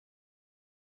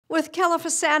With Kelefa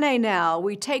Sanneh now,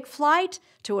 we take flight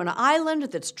to an island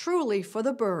that's truly for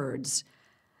the birds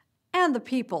and the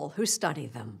people who study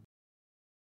them.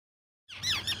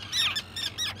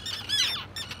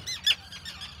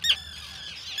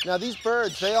 Now these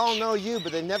birds, they all know you,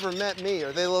 but they never met me.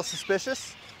 Are they a little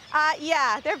suspicious?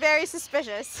 Yeah, they're very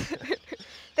suspicious.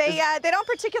 They don't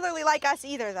particularly like us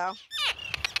either, though.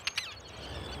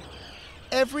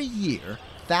 Every year,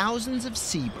 thousands of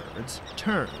seabirds,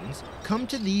 terns, come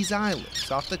to these islands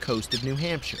off the coast of New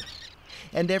Hampshire.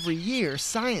 And every year,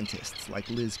 scientists like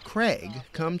Liz Craig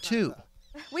come too.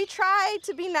 We try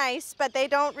to be nice, but they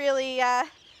don't really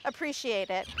appreciate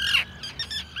it.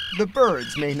 The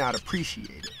birds may not appreciate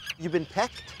it. You've been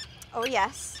pecked? Oh,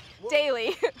 yes.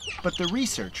 Daily. But the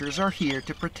researchers are here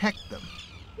to protect them.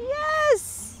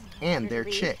 Yes! And their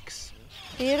chicks.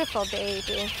 Beautiful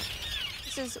baby.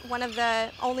 This is one of the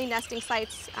only nesting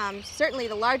sites, certainly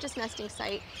the largest nesting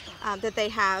site that they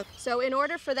have. So in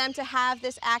order for them to have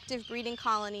this active breeding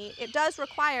colony, it does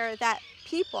require that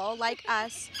people like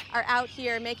us are out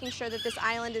here making sure that this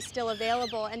island is still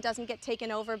available and doesn't get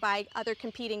taken over by other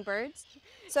competing birds.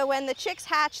 So when the chicks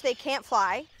hatch, they can't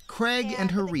fly. Craig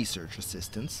and her research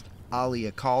assistants,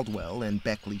 Aliya Caldwell and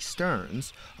Beckley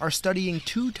Stearns, are studying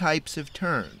two types of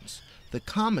terns, the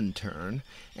common tern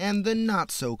and the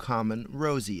not-so-common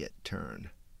roseate tern.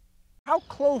 How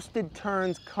close did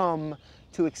terns come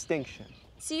to extinction?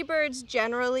 Seabirds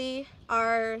generally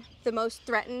are the most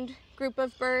threatened group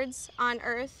of birds on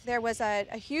Earth. There was a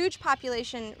huge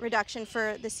population reduction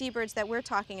for the seabirds that we're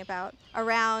talking about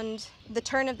around the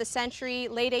turn of the century,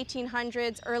 late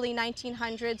 1800s, early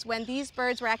 1900s, when these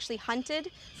birds were actually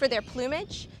hunted for their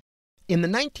plumage. In the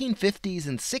 1950s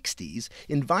and 60s,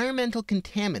 environmental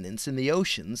contaminants in the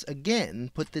oceans again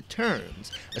put the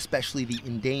terns, especially the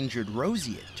endangered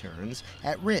roseate terns,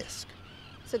 at risk.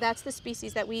 So that's the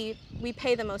species that we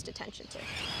pay the most attention to.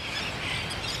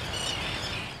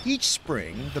 Each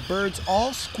spring, the birds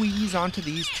all squeeze onto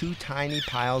these two tiny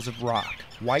piles of rock,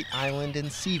 White Island and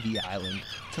Seavey Island,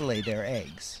 to lay their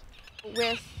eggs.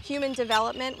 With human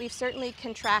development, we've certainly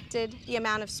contracted the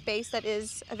amount of space that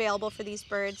is available for these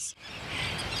birds.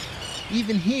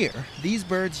 Even here, these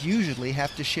birds usually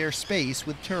have to share space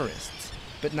with tourists,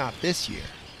 but not this year.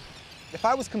 If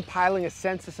I was compiling a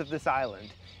census of this island,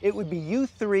 it would be you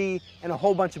three and a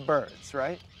whole bunch of birds,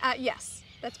 right? Yes,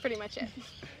 that's pretty much it.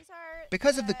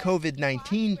 Because of the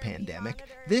COVID-19 pandemic,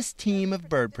 this team of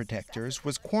bird protectors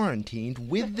was quarantined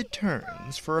with the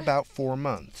terns for about 4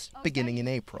 months, beginning in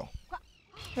April.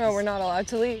 No, we're not allowed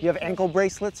to leave. You have ankle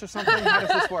bracelets or something? How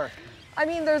does this work? I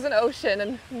mean, there's an ocean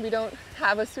and we don't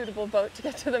have a suitable boat to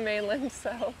get to the mainland,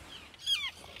 so.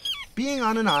 Being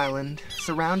on an island,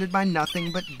 surrounded by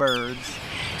nothing but birds,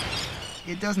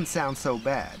 it doesn't sound so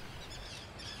bad.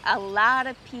 A lot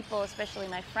of people, especially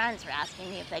my friends, were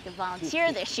asking me if they could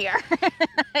volunteer this year.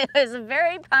 It was a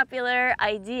very popular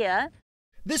idea.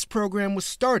 This program was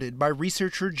started by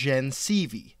researcher Jen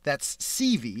Seavey. That's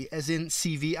Seavey as in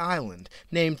Seavey Island,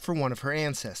 named for one of her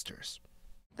ancestors.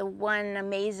 The one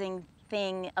amazing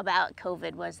thing about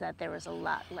COVID was that there was a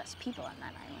lot less people on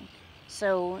that island.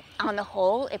 So on the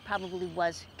whole, it probably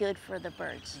was good for the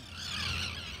birds.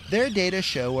 Their data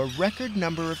show a record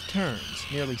number of terns,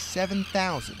 nearly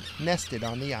 7,000, nested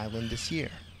on the island this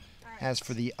year. As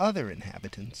for the other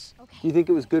inhabitants... Do you think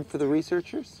it was good for the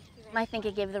researchers? I think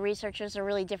it gave the researchers a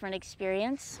really different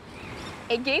experience.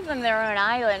 It gave them their own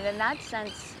island. In that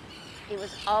sense, it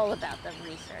was all about the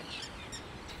research.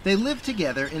 They lived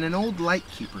together in an old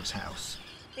lightkeeper's house.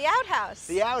 The outhouse.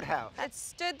 The outhouse. That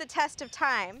stood the test of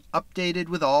time. Updated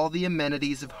with all the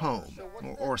amenities of home,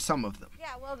 or some of them.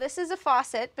 Yeah, well, this is a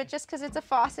faucet, but just because it's a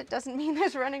faucet doesn't mean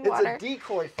there's running water. It's a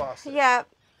decoy faucet. Yeah.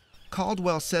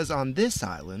 Caldwell says on this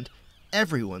island,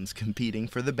 everyone's competing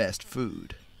for the best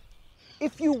food.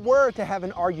 If you were to have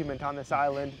an argument on this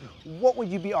island, what would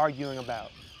you be arguing about?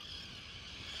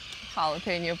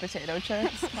 Jalapeno potato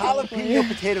chips. Jalapeno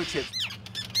potato chips.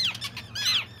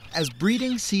 As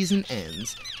breeding season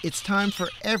ends, it's time for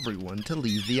everyone to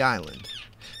leave the island.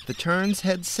 The terns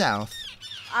head south.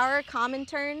 Our common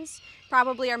terns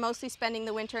probably are mostly spending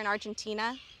the winter in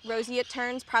Argentina. Roseate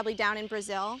terns probably down in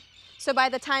Brazil. So by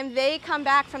the time they come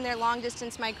back from their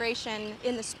long-distance migration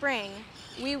in the spring,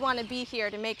 we want to be here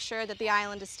to make sure that the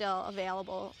island is still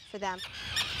available for them.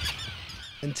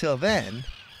 Until then,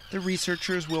 the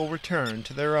researchers will return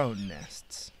to their own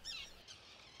nests.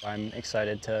 I'm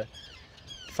excited to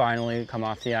finally come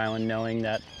off the island knowing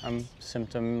that I'm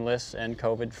symptomless and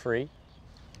COVID-free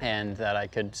and that I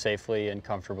could safely and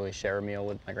comfortably share a meal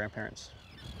with my grandparents.